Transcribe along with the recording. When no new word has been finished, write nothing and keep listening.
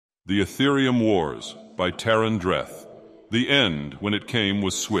The Aetherium Wars by Taran Dreth. The end, when it came,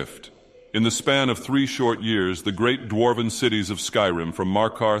 was swift. In the span of 3 short years, the great dwarven cities of Skyrim, from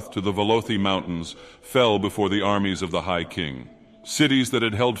Markarth to the Velothi Mountains, fell before the armies of the High King. Cities that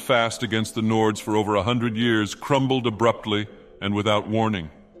had held fast against the Nords for over 100 years crumbled abruptly and without warning.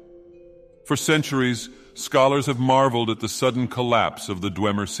 For centuries, scholars have marveled at the sudden collapse of the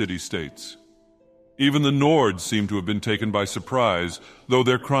Dwemer city-states. Even the Nords seem to have been taken by surprise, though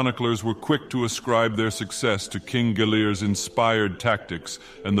their chroniclers were quick to ascribe their success to King Gellir's inspired tactics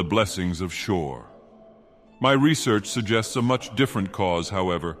and the blessings of Shor. My research suggests a much different cause,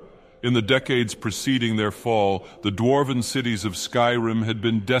 however. In the decades preceding their fall, the dwarven cities of Skyrim had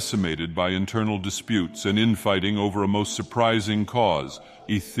been decimated by internal disputes and infighting over a most surprising cause,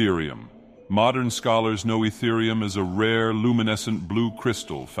 Aetherium. Modern scholars know Aetherium as a rare, luminescent blue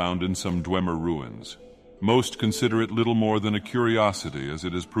crystal found in some Dwemer ruins. Most consider it little more than a curiosity, as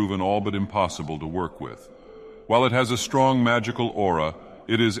it has proven all but impossible to work with. While it has a strong magical aura,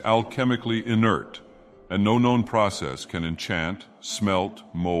 it is alchemically inert, and no known process can enchant, smelt,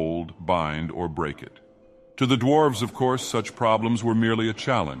 mold, bind, or break it. To the dwarves, of course, such problems were merely a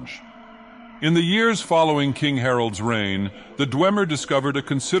challenge. In the years following King Harald's reign, the Dwemer discovered a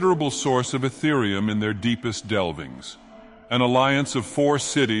considerable source of Aetherium in their deepest delvings. An alliance of 4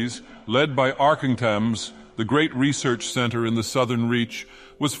 cities, led by Arkhangtams, the great research center in the southern reach,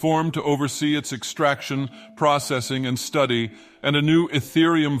 was formed to oversee its extraction, processing, and study, and a new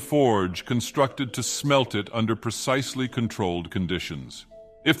Aetherium forge constructed to smelt it under precisely controlled conditions.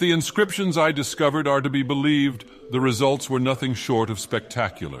 If the inscriptions I discovered are to be believed, the results were nothing short of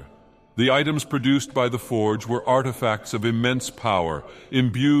spectacular. The items produced by the forge were artifacts of immense power,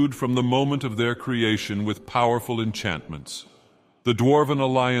 imbued from the moment of their creation with powerful enchantments. The Dwarven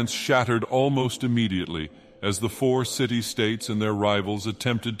alliance shattered almost immediately as the 4 city-states and their rivals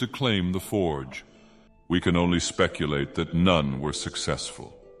attempted to claim the forge. We can only speculate that none were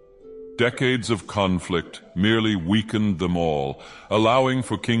successful. Decades of conflict merely weakened them all, allowing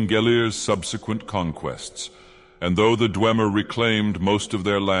for King Gellir's subsequent conquests. And though the Dwemer reclaimed most of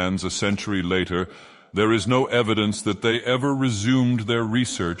their lands a century later, there is no evidence that they ever resumed their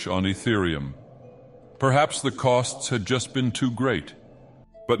research on Aetherium. Perhaps the costs had just been too great.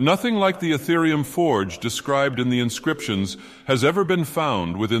 But nothing like the Aetherium forge described in the inscriptions has ever been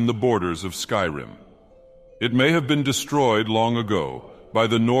found within the borders of Skyrim. It may have been destroyed long ago by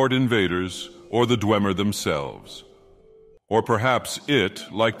the Nord invaders or the Dwemer themselves. Or perhaps it,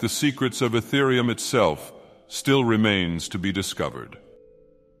 like the secrets of Aetherium itself, still remains to be discovered.